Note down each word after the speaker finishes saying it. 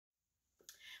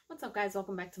What's up, guys?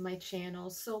 Welcome back to my channel.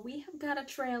 So we have got a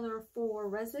trailer for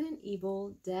Resident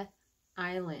Evil Death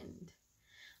Island.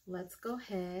 Let's go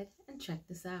ahead and check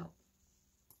this out.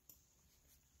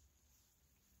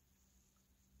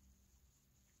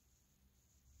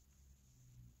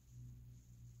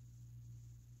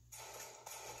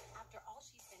 After all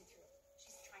she's been through,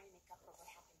 she's trying to make up for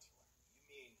what happened to her. You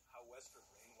mean how Wesker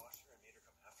brainwashed her and made her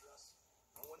come after us?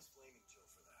 No one's blaming Jill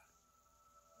for that.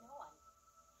 No one.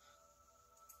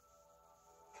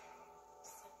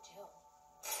 Except Jill.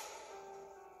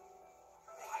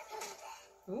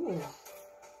 Ooh.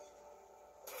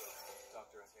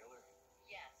 Dr. Taylor?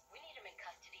 Yes, we need him in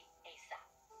custody ASAP.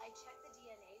 I checked the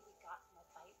DNA we got from a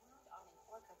bite wound on an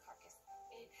orca carcass.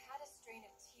 It had a strain of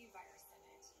T virus in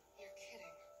it. You're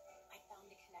kidding. I found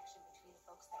a connection between the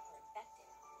folks that were infected.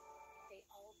 They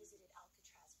all visited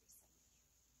Alcatraz recently.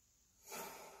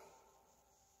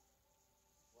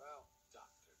 Well,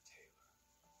 Dr. Taylor,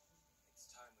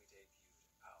 it's time we debuted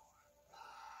our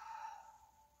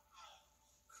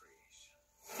creation.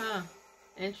 Huh.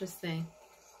 Interesting.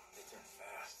 They turn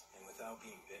fast and without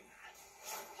being bitten.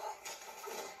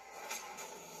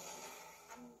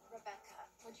 I'm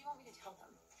Rebecca. What do you want me to tell them?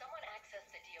 Someone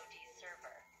accessed the DoD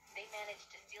server. They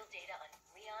managed to steal data on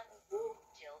Leon,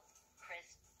 Jill,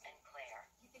 Chris, and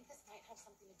Claire. You think this might have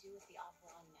something to do with the op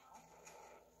we're on now?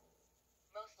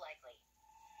 Most likely.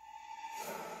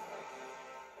 I'm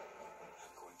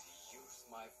going to use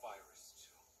my virus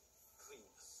to clean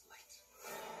the slate.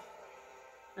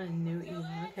 A new evil.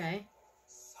 Okay.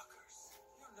 Suckers,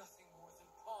 you're nothing more than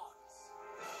pawns.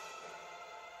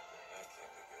 That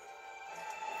can't be good.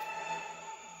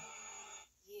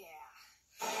 Yeah.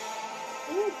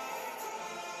 Ooh.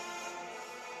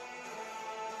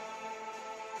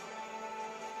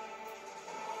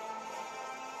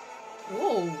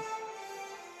 Whoa.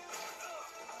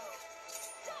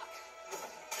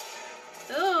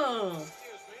 Oh.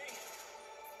 Excuse me.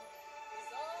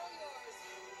 It's all yours.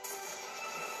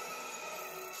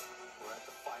 We're at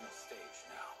the final stage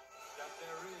now. That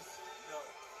there is no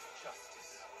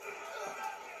justice.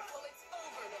 Well, it's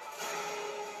over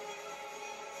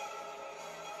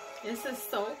now. This is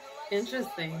so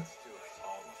interesting. Let's do it,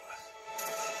 all of us.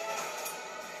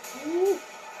 Ooh.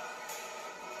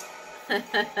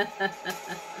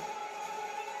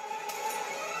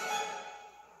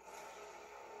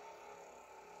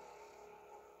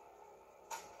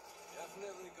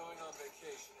 Definitely going on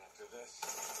vacation after this.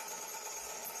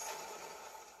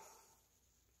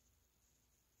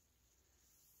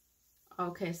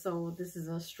 Okay, so this is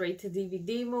a straight to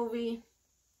DVD movie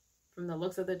from the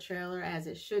looks of the trailer, as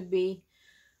it should be.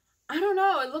 I don't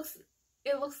know, it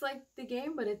looks like the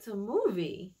game, but it's a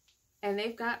movie. And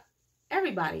they've got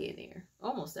everybody in here,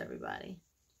 almost everybody.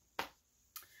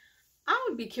 I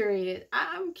would be curious.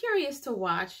 I'm curious to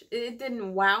watch. It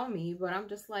didn't wow me, but I'm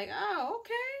just like, oh,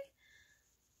 okay.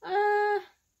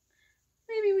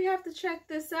 Maybe we have to check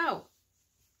this out.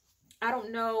 I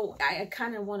don't know. I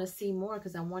kind of want to see more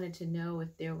because I wanted to know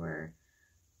if there were,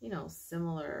 you know,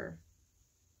 similar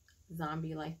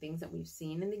zombie-like things that we've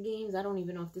seen in the games. I don't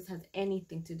even know if this has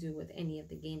anything to do with any of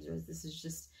the games, or if this is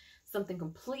just something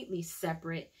completely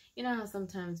separate. You know how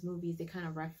sometimes movies, they kind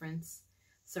of reference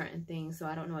certain things. So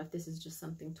I don't know if this is just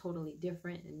something totally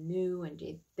different and new, and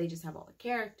they just have all the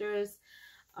characters.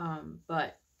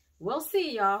 But we'll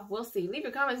see, y'all. We'll see. Leave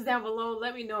your comments down below.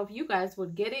 Let me know if you guys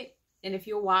would get it. And if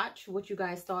you'll watch, what you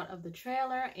guys thought of the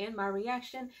trailer and my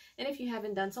reaction. And if you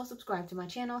haven't done so, subscribe to my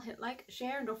channel, hit like,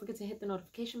 share, and don't forget to hit the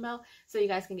notification bell so you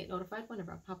guys can get notified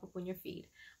whenever I pop up on your feed.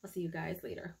 I'll see you guys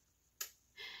later.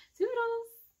 Toodles!